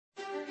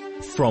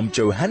From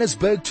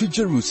Johannesburg to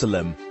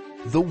Jerusalem,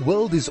 the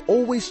world is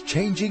always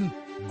changing,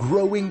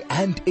 growing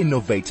and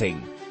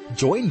innovating.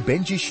 Join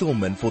Benji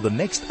Shulman for the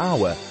next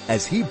hour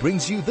as he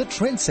brings you the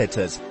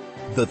trendsetters,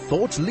 the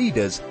thought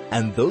leaders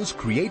and those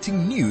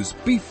creating news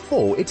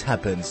before it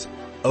happens.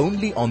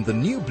 Only on the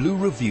New Blue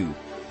Review,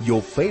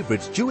 your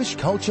favorite Jewish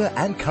culture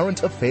and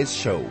current affairs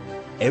show.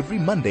 Every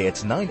Monday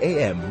at 9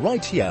 a.m.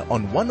 right here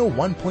on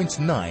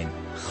 101.9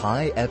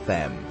 High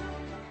FM.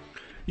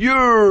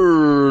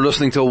 You're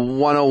listening to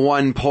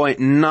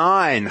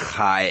 101.9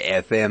 High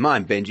FM.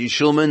 I'm Benji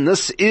Shulman.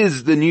 This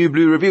is the New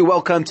Blue Review.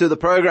 Welcome to the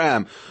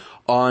program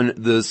on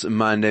this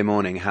Monday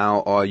morning.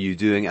 How are you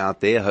doing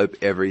out there? Hope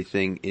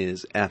everything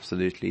is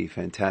absolutely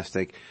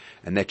fantastic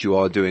and that you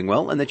are doing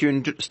well and that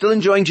you're still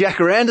enjoying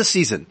jacaranda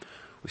season.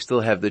 We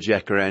still have the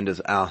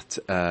jacarandas out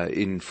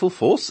in full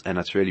force, and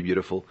it's really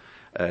beautiful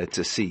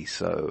to see.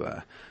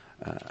 So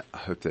I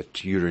hope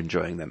that you're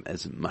enjoying them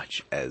as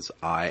much as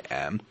I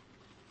am.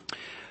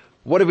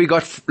 What have we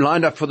got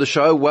lined up for the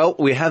show? Well,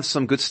 we have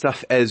some good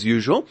stuff as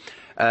usual.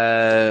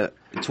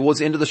 Towards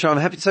the end of the show, I'm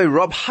happy to say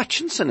Rob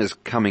Hutchinson is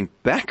coming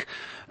back,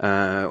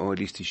 or at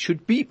least he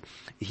should be.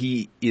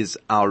 He is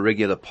our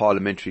regular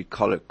parliamentary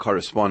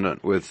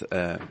correspondent with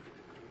a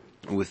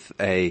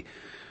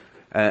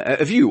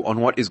view on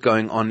what is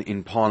going on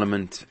in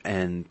Parliament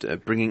and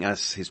bringing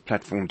us his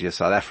platform, Dear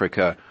South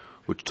Africa,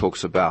 which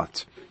talks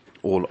about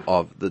all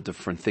of the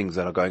different things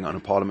that are going on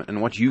in Parliament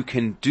and what you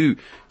can do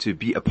to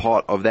be a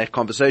part of that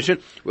conversation.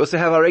 We also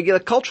have our regular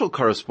cultural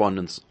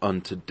correspondents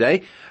on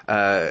today.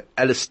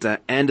 Alistair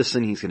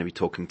Anderson, he's going to be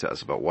talking to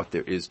us about what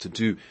there is to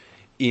do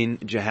in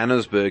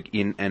Johannesburg,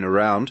 in and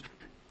around.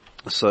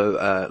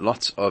 So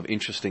lots of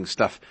interesting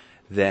stuff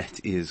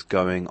that is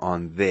going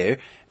on there,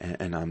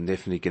 and I'm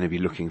definitely going to be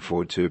looking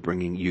forward to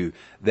bringing you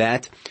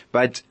that.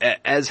 But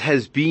as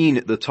has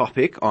been the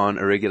topic on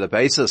a regular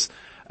basis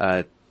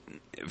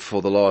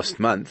for the last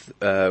month,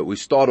 we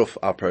start off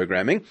our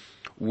programming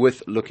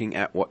with looking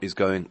at what is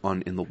going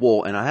on in the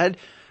war. And I had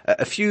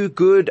a few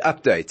good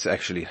updates,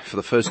 actually, for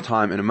the first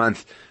time in a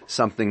month,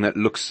 something that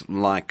looks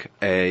like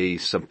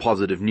some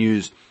positive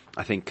news,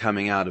 I think,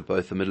 coming out of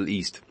both the Middle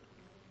East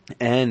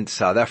and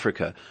South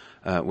Africa,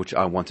 which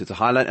I wanted to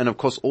highlight. And of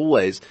course,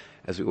 always,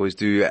 as we always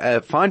do,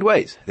 find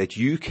ways that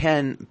you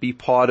can be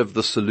part of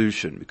the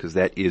solution, because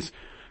that is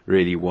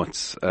really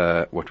what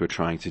we're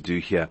trying to do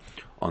here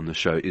on the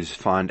show, is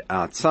find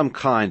out some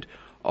kind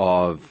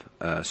of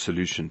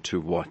solution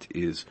to what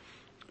is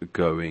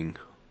going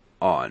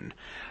on.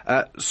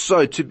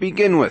 So to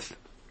begin with,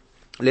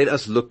 let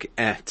us look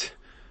at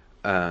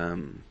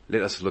some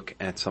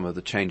of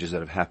the changes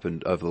that have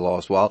happened over the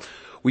last while.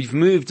 We've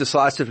moved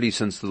decisively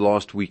since the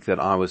last week that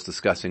I was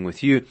discussing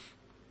with you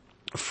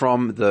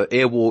from the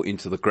air war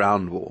into the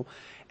ground war.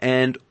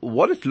 And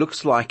what it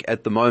looks like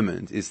at the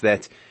moment is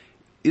that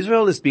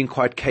Israel has been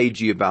quite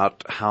cagey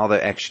about how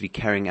they're actually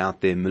carrying out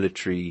their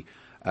military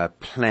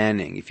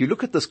planning. If you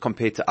look at this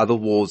compared to other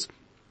wars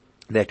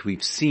that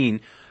we've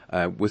seen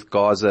with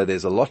Gaza,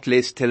 there's a lot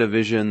less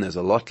television, there's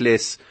a lot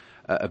less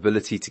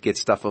ability to get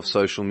stuff off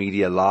social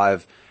media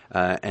live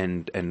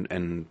and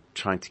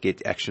trying to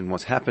get action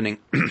what's happening.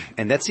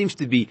 And that seems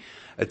to be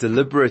a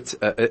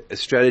deliberate a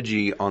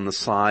strategy on the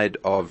side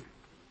of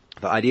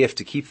the IDF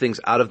to keep things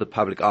out of the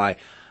public eye.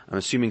 I'm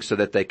assuming so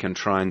that they can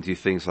try and do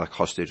things like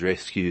hostage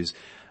rescues,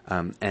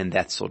 and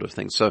that sort of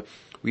thing. So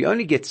we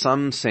only get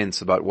some sense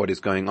about what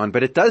is going on,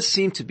 but it does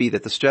seem to be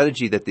that the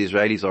strategy that the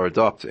Israelis are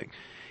adopting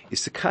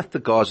is to cut the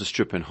Gaza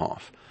Strip in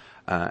half,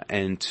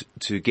 and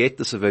to get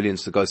the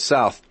civilians to go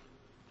south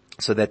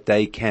so that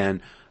they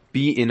can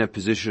be in a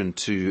position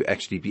to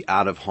actually be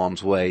out of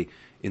harm's way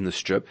in the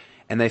Strip.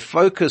 And they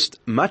focused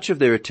much of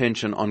their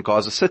attention on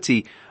Gaza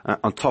City,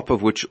 on top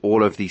of which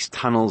all of these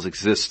tunnels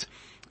exist,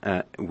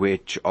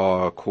 which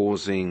are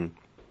causing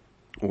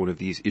all of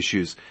these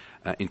issues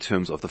in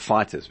terms of the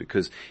fighters.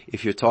 Because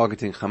if you're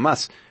targeting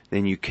Hamas,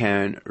 then you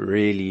can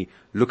really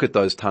look at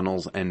those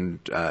tunnels, and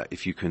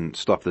if you can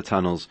stop the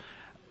tunnels,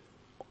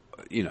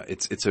 you know,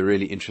 it's a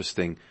really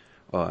interesting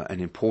and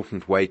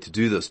important way to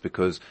do this,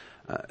 because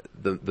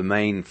the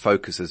main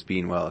focus has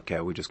been, well,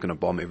 okay, we're just going to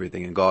bomb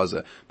everything in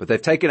Gaza. But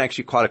they've taken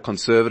actually quite a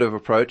conservative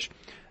approach.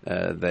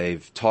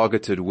 They've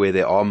targeted where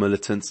there are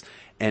militants.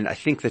 And I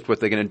think that what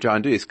they're going to try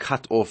and do is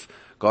cut off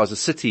Gaza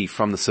City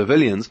from the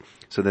civilians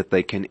so that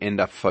they can end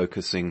up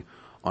focusing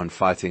on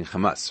fighting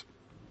Hamas.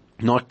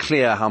 Not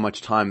clear how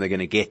much time they're going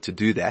to get to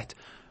do that.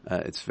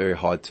 It's very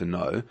hard to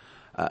know.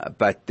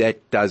 But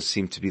that does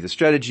seem to be the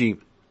strategy.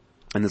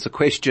 And there's a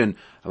question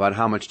about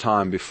how much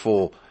time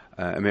before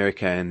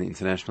America and the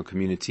international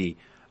community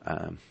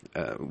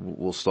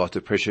will start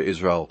to pressure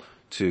Israel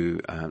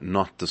to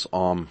not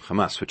disarm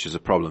Hamas, which is a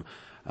problem.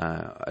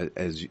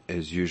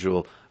 As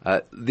usual.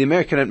 The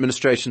American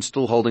administration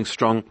still holding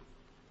strong.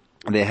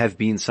 There have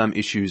been some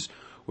issues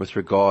with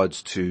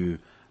regards to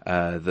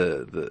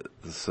the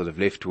sort of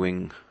left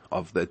wing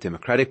of the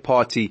Democratic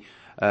Party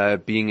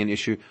being an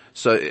issue.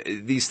 So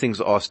these things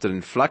are still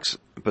in flux,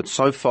 but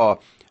so far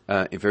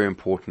very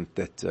important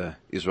that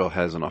Israel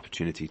has an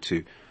opportunity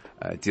to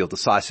deal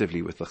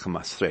decisively with the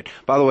Hamas threat.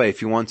 By the way,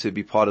 if you want to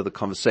be part of the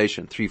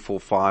conversation,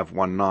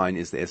 34519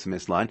 is the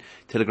SMS line.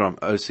 Telegram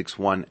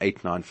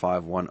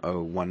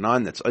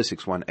 061-895-1019. That's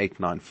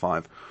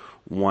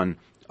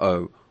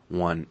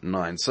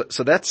 061-895-1019.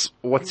 So that's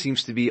what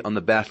seems to be on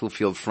the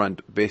battlefield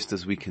front, best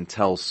as we can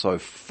tell so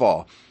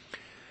far.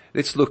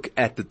 Let's look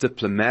at the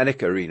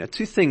diplomatic arena.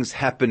 Two things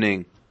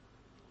happening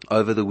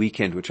over the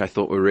weekend which I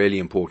thought were really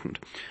important.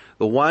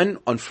 The one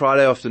on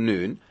Friday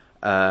afternoon,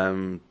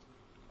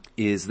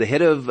 is the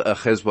head of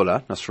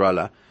Hezbollah,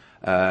 Nasrallah,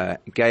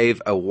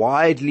 gave a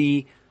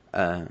widely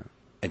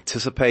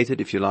anticipated,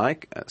 if you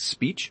like,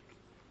 speech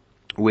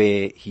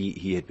where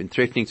he had been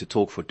threatening to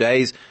talk for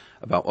days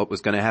about what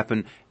was going to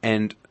happen,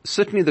 and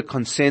certainly the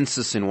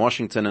consensus in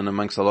Washington and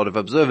amongst a lot of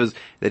observers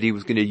that he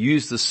was going to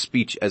use this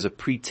speech as a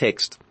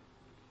pretext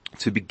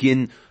to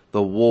begin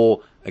the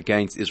war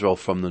against Israel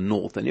from the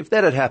north. And if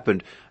that had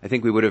happened, I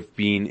think we would have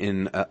been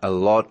in a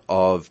lot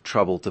of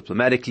trouble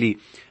diplomatically.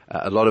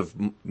 A lot of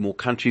more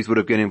countries would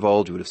have been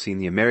involved. You would have seen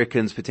the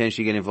Americans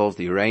potentially get involved,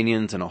 the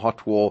Iranians in a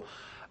hot war.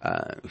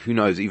 Who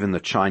knows, even the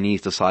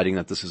Chinese deciding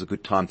that this is a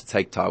good time to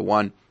take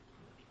Taiwan.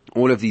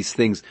 All of these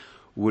things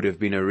would have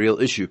been a real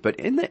issue. But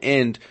in the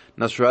end,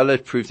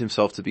 Nasrallah proved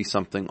himself to be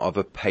something of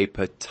a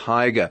paper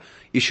tiger,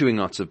 issuing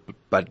lots of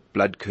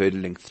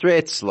blood-curdling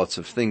threats, lots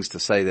of things to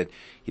say that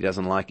he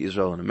doesn't like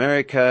Israel and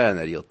America and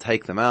that he'll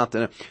take them out.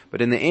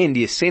 But in the end,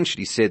 he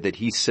essentially said that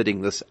he's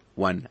sitting this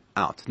one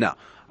out. Now,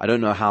 I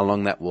don't know how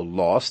long that will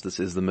last. This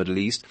is the Middle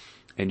East,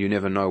 and you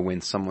never know when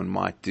someone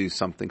might do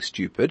something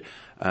stupid,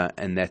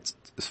 and that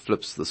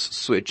flips the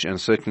switch. And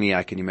certainly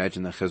I can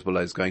imagine that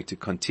Hezbollah is going to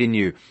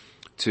continue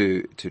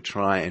to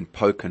try and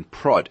poke and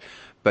prod.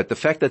 But the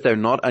fact that they're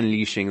not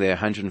unleashing their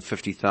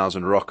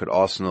 150,000 rocket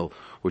arsenal,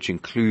 which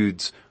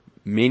includes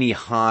many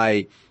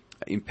high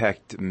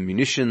impact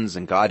munitions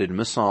and guided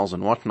missiles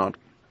and whatnot,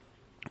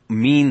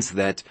 means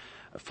that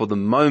for the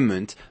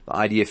moment, the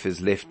IDF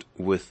is left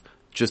with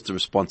just the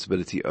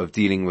responsibility of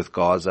dealing with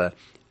Gaza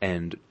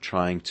and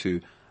trying to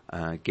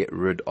get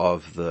rid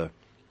of the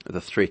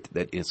threat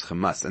that is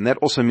Hamas. And that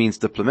also means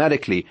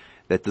diplomatically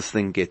that this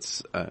thing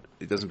gets,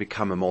 it doesn't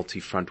become a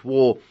multi-front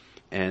war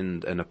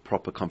and a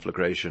proper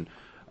conflagration,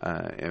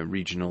 a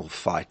regional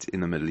fight in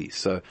the Middle East.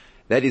 So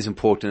that is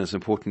important. It's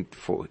important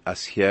for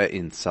us here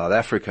in South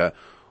Africa,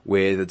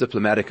 where the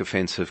diplomatic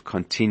offensive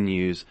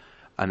continues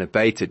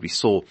unabated. We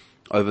saw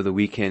over the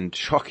weekend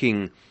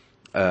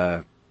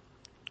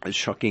a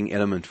shocking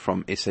element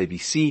from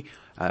SABC,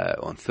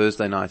 on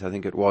Thursday night, I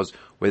think it was,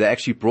 where they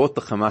actually brought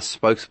the Hamas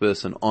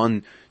spokesperson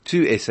on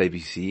to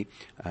SABC,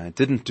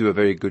 didn't do a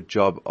very good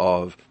job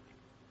of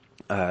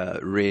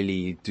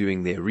really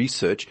doing their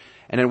research,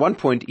 and at one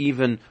point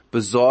even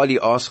bizarrely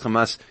asked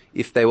Hamas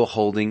if they were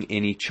holding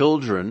any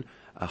children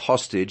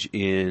hostage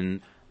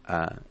in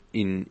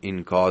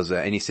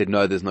Gaza, and he said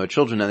no, there's no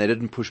children, and they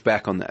didn't push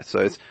back on that. So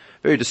it's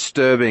very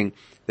disturbing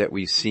that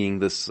we're seeing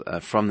this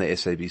from the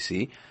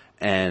SABC,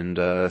 and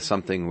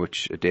something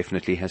which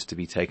definitely has to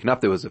be taken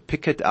up. There was a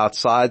picket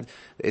outside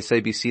the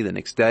SABC the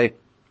next day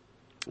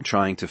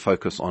trying to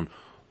focus on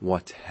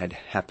what had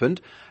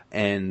happened,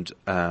 and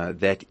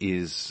that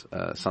is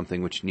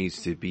something which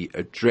needs to be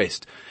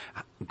addressed.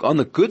 On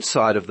the good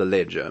side of the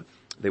ledger,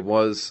 there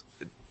was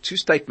two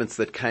statements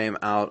that came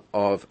out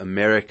of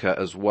America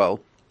as well.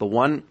 The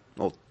one,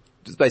 well,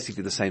 it's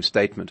basically the same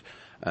statement.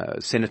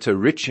 Senator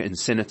Rich and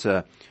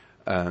Senator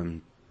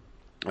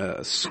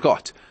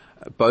Scott,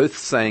 both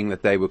saying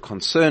that they were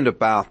concerned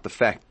about the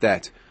fact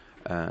that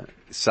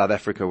South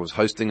Africa was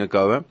hosting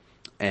AGOA,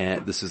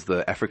 and this is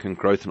the African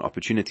Growth and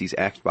Opportunities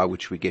Act, by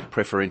which we get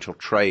preferential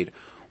trade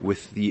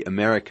with the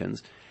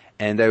Americans.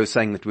 And they were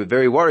saying that we're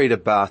very worried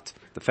about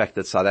the fact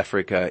that South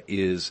Africa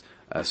is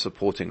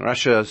supporting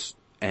Russia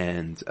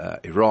and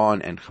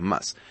Iran and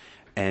Hamas.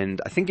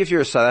 And I think if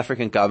you're a South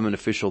African government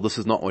official, this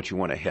is not what you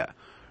want to hear.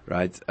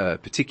 Right,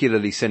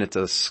 particularly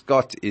Senator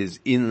Scott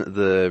is in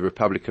the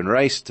Republican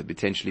race to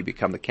potentially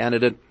become the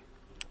candidate.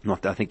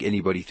 Not that I think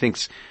anybody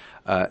thinks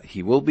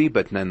he will be,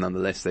 but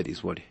nonetheless, that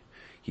is what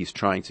he's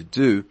trying to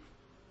do.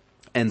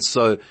 And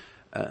so,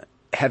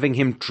 having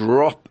him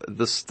drop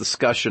this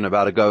discussion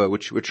about AGOA,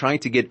 which we're trying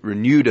to get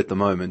renewed at the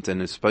moment,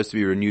 and is supposed to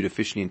be renewed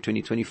officially in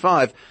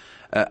 2025,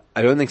 I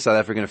don't think South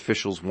African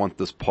officials want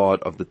this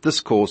part of the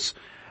discourse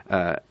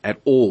at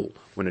all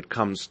when it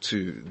comes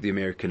to the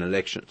American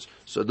elections.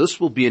 So this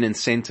will be an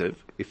incentive,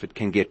 if it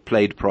can get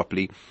played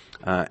properly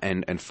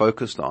and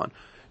focused on,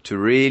 to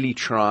really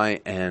try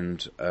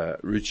and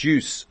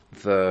reduce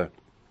the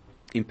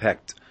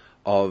impact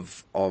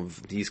of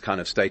these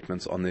kind of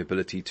statements on the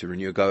ability to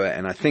renew AGOA.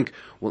 And I think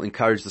will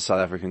encourage the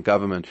South African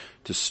government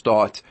to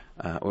start,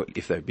 or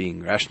if they're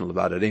being rational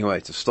about it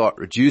anyway, to start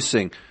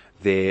reducing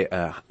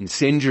their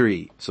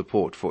incendiary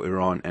support for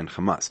Iran and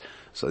Hamas.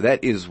 So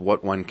that is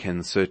what one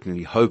can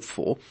certainly hope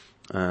for,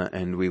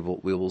 and we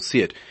will see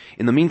it.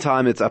 In the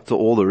meantime, it's up to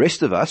all the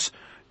rest of us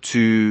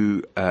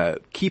to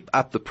keep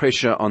up the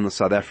pressure on the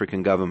South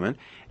African government,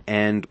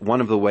 and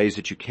one of the ways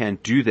that you can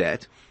do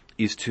that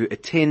is to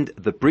attend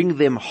the Bring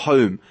Them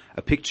Home,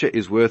 A Picture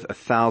is Worth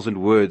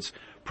 1,000 Words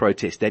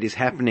protest. That is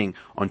happening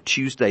on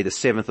Tuesday, the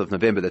 7th of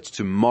November. That's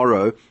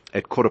tomorrow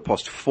at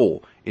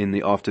 4:15 in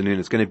the afternoon.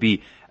 It's going to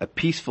be a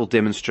peaceful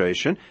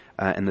demonstration,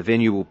 and the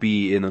venue will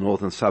be in the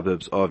northern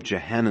suburbs of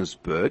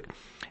Johannesburg.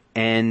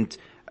 And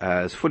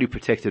it's fully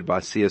protected by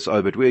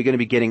CSO, but we're going to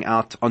be getting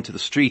out onto the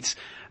streets,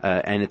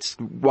 and it's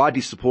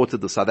widely supported.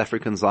 The South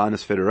African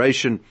Zionist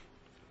Federation,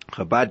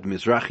 Chabad,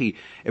 Mizrahi,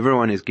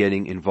 everyone is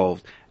getting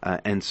involved.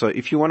 And so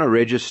if you want to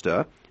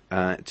register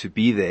to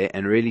be there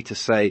and really to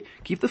say,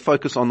 keep the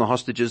focus on the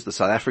hostages, the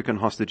South African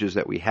hostages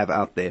that we have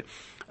out there,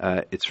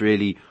 it's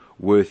really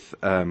worth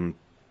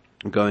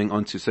going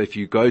on to. So if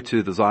you go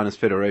to the Zionist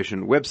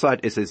Federation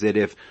website,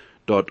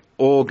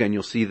 sazf.org, and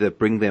you'll see the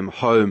Bring Them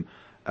Home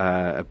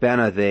a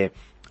banner there,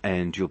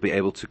 and you'll be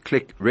able to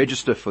click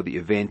register for the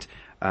event.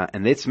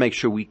 And let's make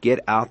sure we get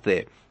out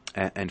there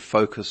and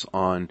focus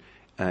on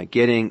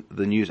getting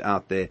the news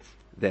out there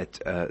that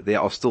there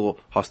are still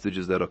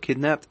hostages that are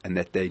kidnapped and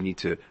that they need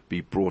to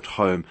be brought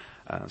home.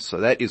 So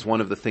that is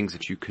one of the things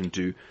that you can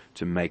do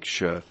to make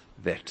sure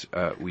that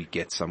we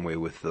get somewhere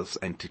with this,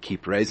 and to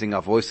keep raising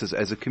our voices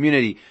as a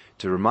community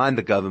to remind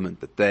the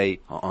government that they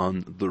are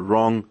on the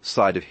wrong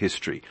side of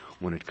history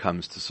when it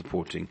comes to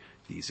supporting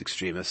these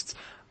extremists.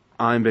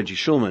 I'm Benji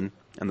Shulman,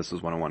 and this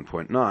is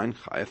 101.9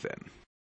 Chai FM.